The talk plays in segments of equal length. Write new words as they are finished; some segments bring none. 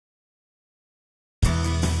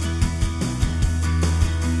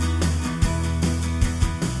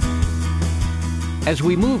As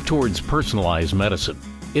we move towards personalized medicine,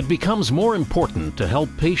 it becomes more important to help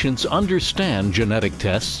patients understand genetic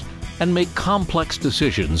tests and make complex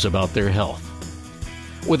decisions about their health.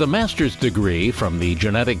 With a master's degree from the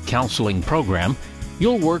Genetic Counseling program,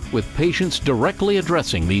 you'll work with patients directly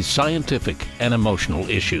addressing these scientific and emotional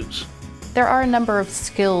issues. There are a number of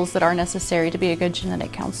skills that are necessary to be a good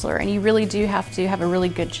genetic counselor, and you really do have to have a really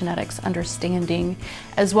good genetics understanding,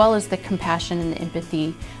 as well as the compassion and the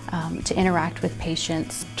empathy to interact with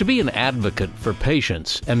patients. To be an advocate for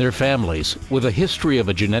patients and their families with a history of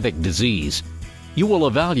a genetic disease, you will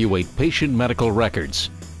evaluate patient medical records,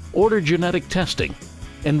 order genetic testing,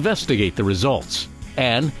 investigate the results,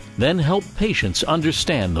 and then help patients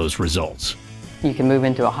understand those results. You can move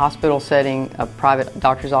into a hospital setting, a private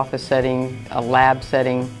doctor's office setting, a lab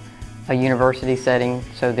setting, a university setting,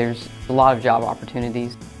 so there's a lot of job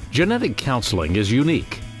opportunities. Genetic counseling is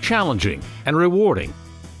unique, challenging, and rewarding,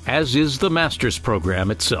 as is the master's program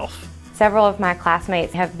itself. Several of my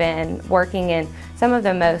classmates have been working in some of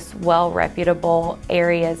the most well-reputable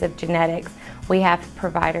areas of genetics. We have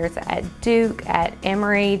providers at Duke, at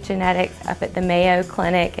Emory Genetics, up at the Mayo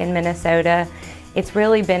Clinic in Minnesota. It's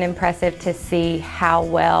really been impressive to see how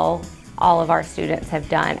well all of our students have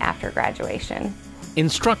done after graduation.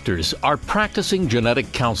 Instructors are practicing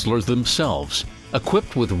genetic counselors themselves,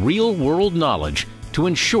 equipped with real-world knowledge to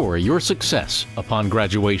ensure your success upon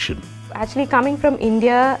graduation. Actually, coming from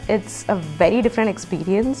India, it's a very different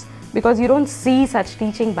experience because you don't see such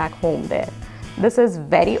teaching back home there. This is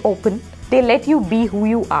very open. They let you be who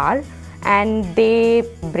you are and they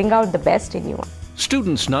bring out the best in you.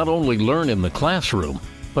 Students not only learn in the classroom,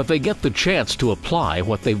 but they get the chance to apply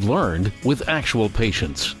what they've learned with actual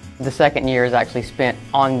patients. The second year is actually spent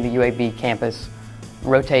on the UAB campus,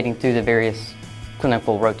 rotating through the various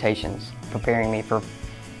clinical rotations, preparing me for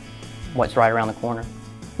what's right around the corner.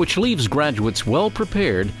 Which leaves graduates well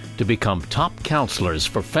prepared to become top counselors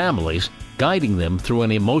for families, guiding them through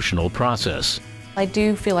an emotional process. I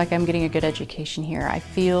do feel like I'm getting a good education here. I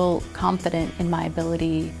feel confident in my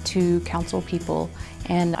ability to counsel people,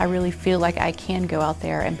 and I really feel like I can go out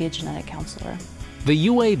there and be a genetic counselor. The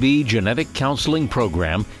UAB Genetic Counseling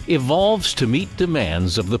program evolves to meet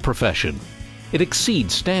demands of the profession. It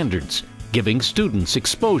exceeds standards, giving students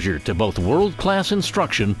exposure to both world-class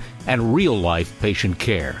instruction and real-life patient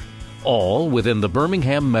care, all within the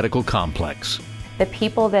Birmingham Medical Complex. The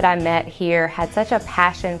people that I met here had such a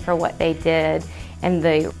passion for what they did, and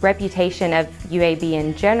the reputation of UAB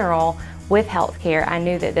in general with healthcare. I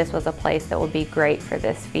knew that this was a place that would be great for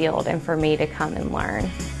this field and for me to come and learn.